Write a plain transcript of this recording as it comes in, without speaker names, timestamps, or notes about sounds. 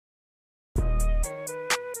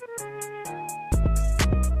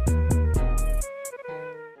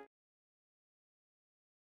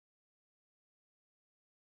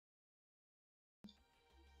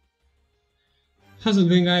How's it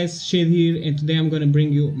going, guys? Shade here, and today I'm gonna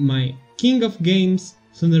bring you my King of Games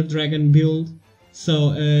Thunder Dragon build.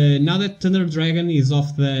 So now that Thunder Dragon is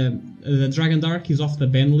off the Dragon Dark is off the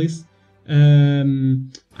ban list,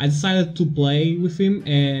 I decided to play with him,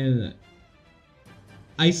 and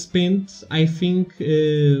I spent, I think,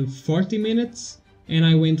 40 minutes, and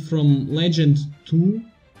I went from Legend 2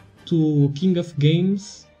 to King of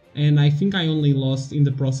Games, and I think I only lost in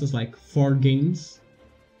the process like 4 games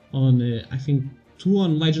on, I think 2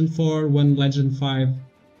 on Legend 4, 1 Legend 5,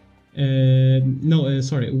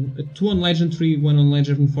 sorry, 2 on Legend 3, 1 on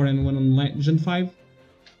Legend 4 and 1 on Legend 5.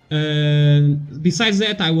 Besides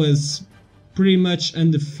that, I was pretty much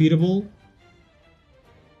undefeatable,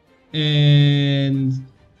 and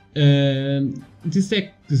this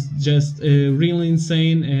deck is just really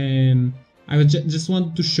insane, and I just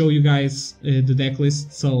wanted to show you guys the deck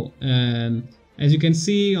list. So as you can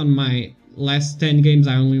see, on my last 10 games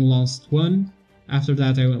I only lost 1. After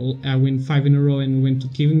that I win 5 in a row and went to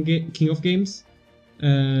King of Games.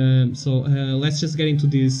 Let's just get into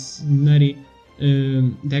this nutty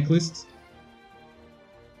deck list.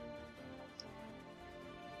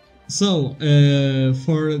 So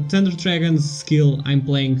for Thunder Dragon's skill, I'm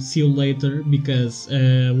playing See You Later, because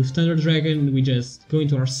with Thunder Dragon we just go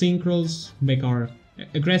into our synchros, make our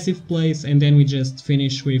aggressive plays, and then we just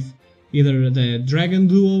finish with either the Dragon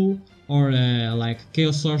Duo or like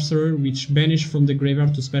Chaos Sorcerer, which banish from the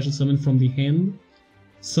graveyard to special summon from the hand.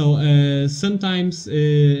 So sometimes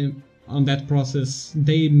on that process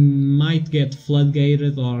they might get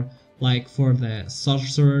floodgated, or like for the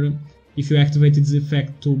Sorcerer, if you activate its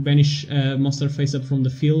effect to banish a monster face up from the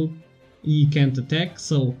field, he can't attack,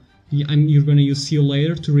 so you're gonna use See You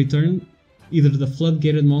Later to return either the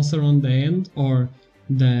floodgated monster on the end or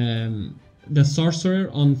the Sorcerer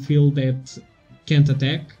on field that can't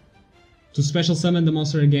attack, to special summon the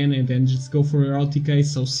monster again and then just go for your OTK.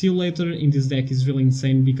 So See You Later in this deck is really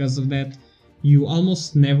insane because of that. You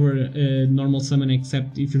almost never normal summon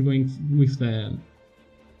except if you're going with the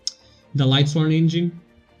Lightsworn engine.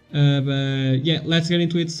 But yeah, let's get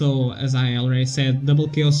into it. So as I already said, double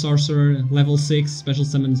Chaos Sorcerer, level 6, special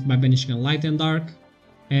summons by banishing a Light and Dark,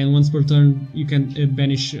 and once per turn you can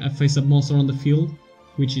banish a face-up monster on the field,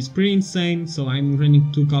 which is pretty insane. So I'm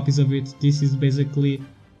running 2 copies of it. This is basically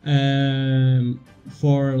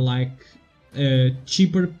for like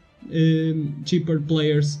cheaper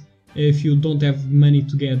players. If you don't have money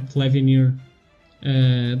to get Levineer,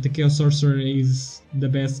 the Chaos Sorcerer is the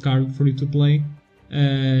best card for you to play.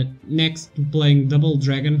 Next, playing double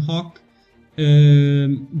Dragonhawk.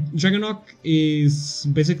 Dragonhawk is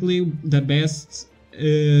basically the best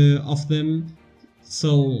of them.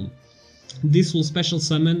 So this will special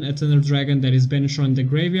summon a Thunder Dragon that is banished on the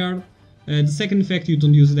graveyard. The second effect you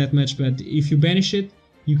don't use that much, but if you banish it,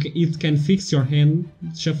 it can fix your hand,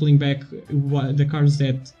 shuffling back the cards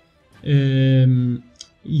that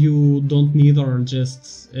you don't need or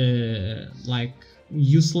just like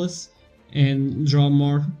useless, and draw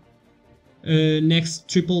more. Next,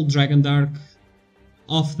 triple Dragon Dark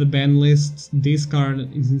off the ban list. This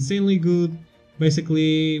card is insanely good.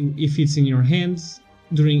 Basically, if it's in your hands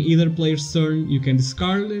during either player's turn, you can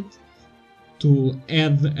discard it to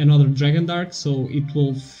add another Dragon Dark, so it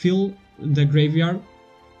will fill the graveyard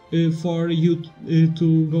for you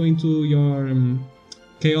to go into your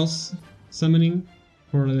Chaos summoning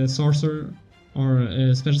for the Sorcerer or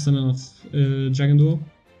a special summon of Dragon Duo.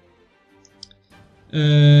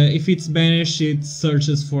 If it's banished, it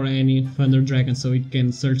searches for any Thunder Dragon, so it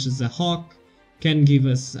can search as a Hawk, can give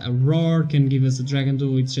us a Roar, can give us a Dragon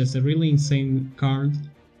Duo. It's just a really insane card.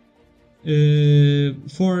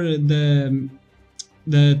 For the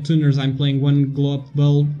tuners, I'm playing 1 Glow Up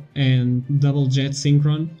Bulb and double Jet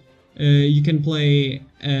Synchron. You can play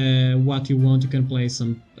what you want. You can play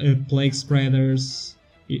some Plague Spreaders,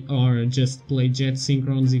 or just play Jet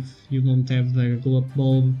Synchrons if you don't have the Glow Up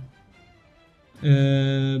Bulb.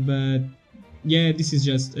 But yeah, this is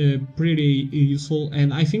just pretty useful,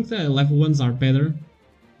 and I think the level 1s are better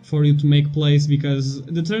for you to make plays, because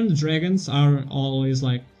the Thunder Dragons are always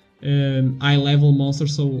like high level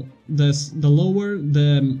monsters, so the lower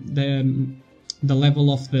the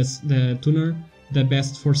level of the tuner, the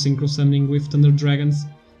best for synchro summoning with Thunder Dragons.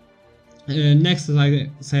 Next, as I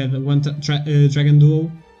said, 1 Dragon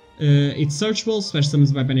Duo. It's searchable, special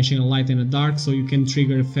summons by banishing a Light and a Dark, so you can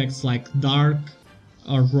trigger effects like Dark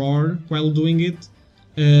or Roar while doing it.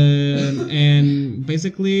 And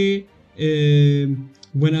basically,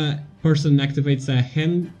 when a person activates a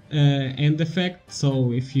hand effect,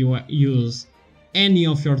 so if you use any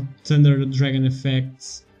of your Thunder Dragon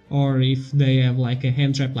effects, or if they have like a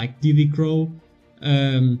hand trap like Diddy Crow,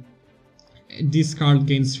 this card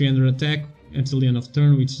gains 300 attack until the end of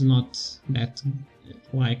turn, which is not that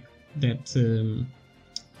like that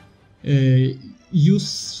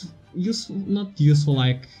not useful,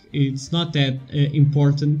 like it's not that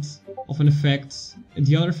important of an effect.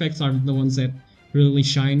 The other effects are the ones that really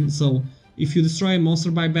shine. So if you destroy a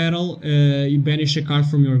monster by battle, you banish a card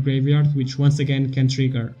from your graveyard, which once again can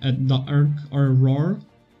trigger a Dark or a Roar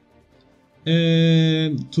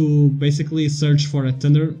to basically search for a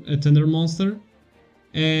Thunder monster.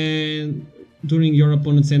 And during your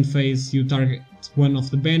opponent's end phase, you target one of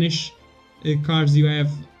the banish cards you have.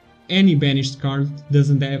 Any banished card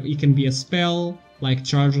doesn't have. It can be a spell like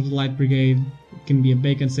Charge of the Light Brigade. It can be a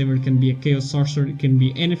Bacon Saver. It can be a Chaos Sorcerer. It can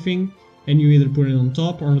be anything, and you either put it on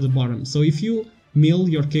top or the bottom. So if you mill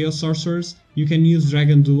your Chaos Sorcerers, you can use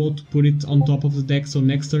Dragon Duo to put it on top of the deck. So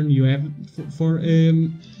next turn you have it for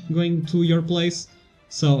going to your place.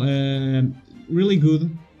 So really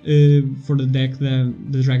good for the deck,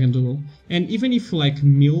 the Dragon Duo. And even if you like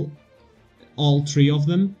mill all three of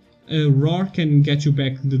them, Roar can get you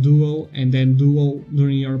back the Duo, and then Duo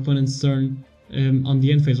during your opponent's turn, on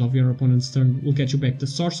the end phase of your opponent's turn, will get you back the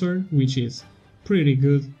Sorcerer, which is pretty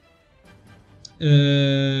good.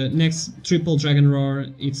 Next, Triple Dragon Roar.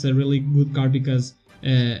 It's a really good card because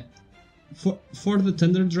for the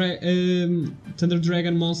Thunder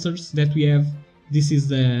Dragon monsters that we have, this is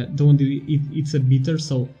the one that it's a beater.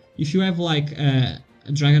 So if you have like a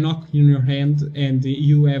Dragonok in your hand and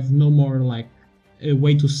you have no more like a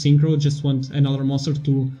way to synchro, just want another monster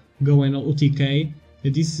to go and OTK,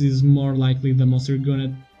 this is more likely the monster you're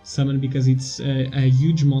gonna summon because it's a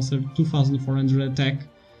huge monster, 2400 attack,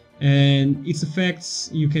 and its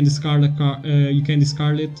effects you can discard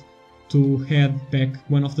it to head back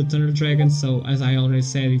one of the Thunder Dragons. So as I already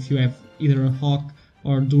said, if you have either a Hawk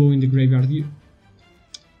or Duo in the graveyard, you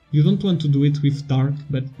don't want to do it with Dark,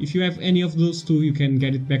 but if you have any of those two, you can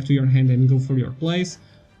get it back to your hand and go for your plays.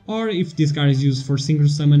 Or if this card is used for Synchro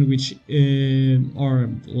Summon, which or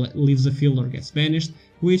leaves the field or gets banished,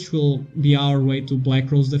 which will be our way to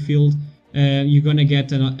Black Rose the field, you're gonna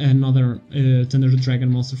get another Thunder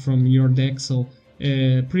Dragon monster from your deck, so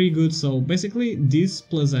pretty good. So basically this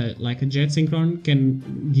plus like a Jet Synchron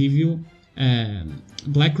can give you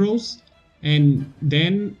Black Rose, and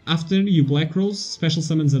then after you Black Rose, special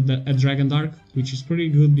summons a Dragon Dark, which is pretty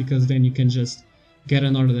good because then you can just get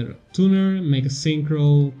another tuner, make a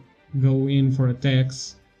synchro, go in for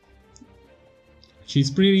attacks.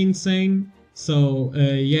 She's pretty insane. So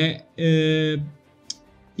yeah,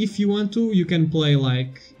 if you want to, you can play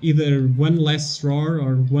like either one less Roar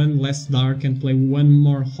or one less Dark and play one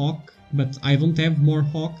more Hawk, but I don't have more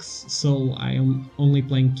Hawks, so I am only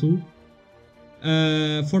playing two.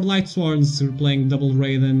 For Lightsworns, we're playing double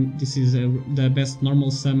Raiden. This is the best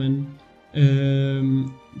normal summon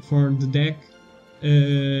for the deck.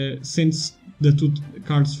 Since the two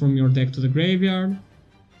cards from your deck to the graveyard,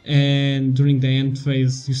 and during the end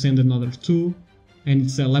phase you send another two, and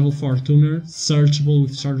it's a level 4 tuner, searchable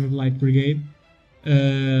with Charge of Light Brigade.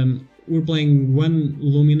 We're playing one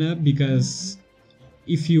Lumina because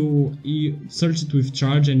if you search it with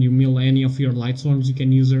Charge and you mill any of your Lightsworns, you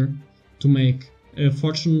can use her to make a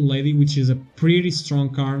Fortune Lady, which is a pretty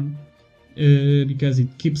strong card. Because it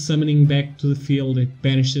keeps summoning back to the field, it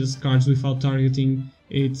banishes cards without targeting.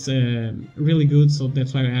 It's really good, so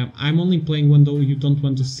that's why I'm only playing one, though you don't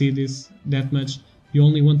want to see this that much. You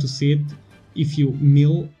only want to see it if you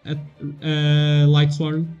mill at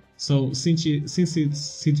Lightsworn. So since it's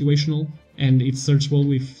situational and it's searchable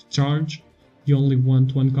with Charge, you only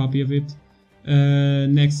want one copy of it.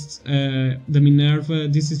 Next, the Minerva.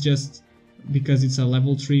 This is just because it's a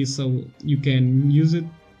level 3, so you can use it.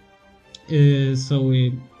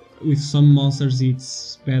 With some monsters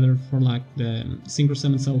it's better for like the Synchro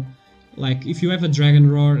Summon. So like if you have a Dragon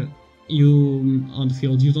Roar on the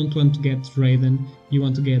field, you don't want to get Raiden, you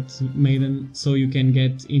want to get Maiden, so you can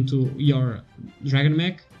get into your Dragon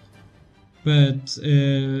Mech. But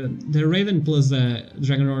the Raiden plus the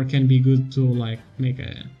Dragon Roar can be good to like make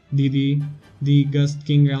a the Gust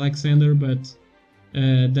King Alexander, but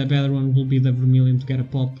the better one will be the Vermilion to get a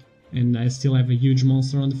pop, and I still have a huge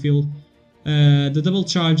monster on the field. The double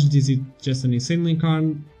charge, this is just an insanely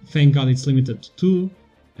card. Thank God it's limited to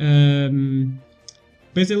 2.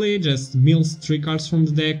 Basically just mills 3 cards from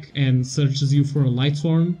the deck and searches you for a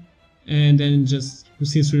Lightsworn, and then just,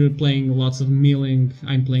 since we're playing lots of milling,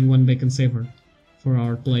 I'm playing one Bacon Saver for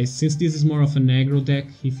our plays. Since this is more of an aggro deck,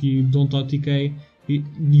 if you don't OTK,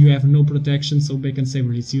 you have no protection, so Bacon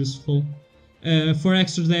Saver is useful. For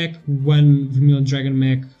extra deck, one Vermilion Dragon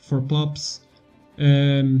Mech for pops.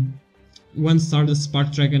 1 Stardust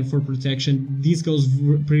Spark Dragon for protection. This goes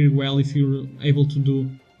pretty well if you're able to do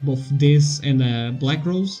both this and Black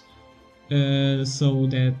Rose, so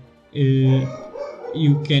that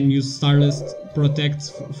you can use Stardust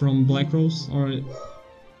protect from Black Rose, or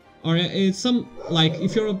some, like,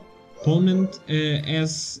 if your opponent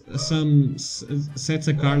has some sets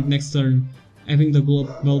a card next turn, having the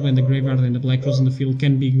Globe Bulb and the Graveyard and the Black Rose in the field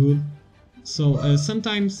can be good. So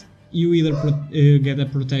sometimes you either get a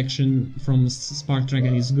protection from Spark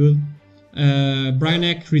Dragon is good.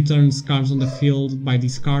 Brionek returns cards on the field by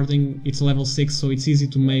discarding. It's level 6, so it's easy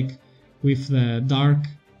to make with the Dark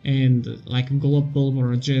and like a Globe Bulb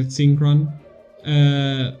or a Jet Synchron.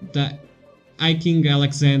 The Eye King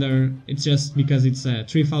Alexander, it's just because it's a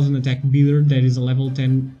 3000 attack beater that is a level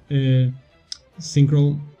 10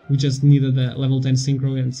 synchro. We just needed a level 10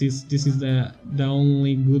 synchro, and this is the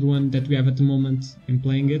only good one that we have at the moment in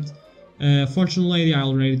playing it. Fortunately, I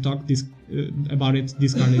already talked about it.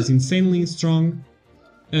 This card is insanely strong.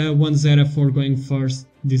 1-0 for going first.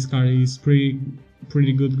 This card is pretty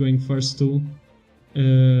good going first too,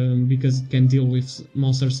 because it can deal with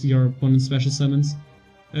monsters your opponent special summons.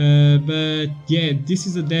 But yeah, this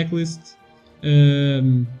is a deck list.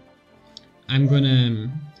 I'm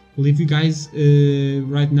gonna leave you guys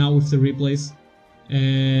right now with the replays,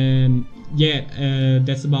 and yeah,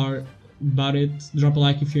 that's about it. Drop a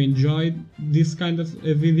like if you enjoyed this kind of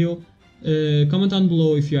video. Comment down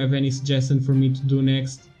below if you have any suggestion for me to do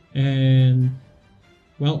next, and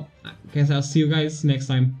well, I guess I'll see you guys next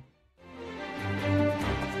time.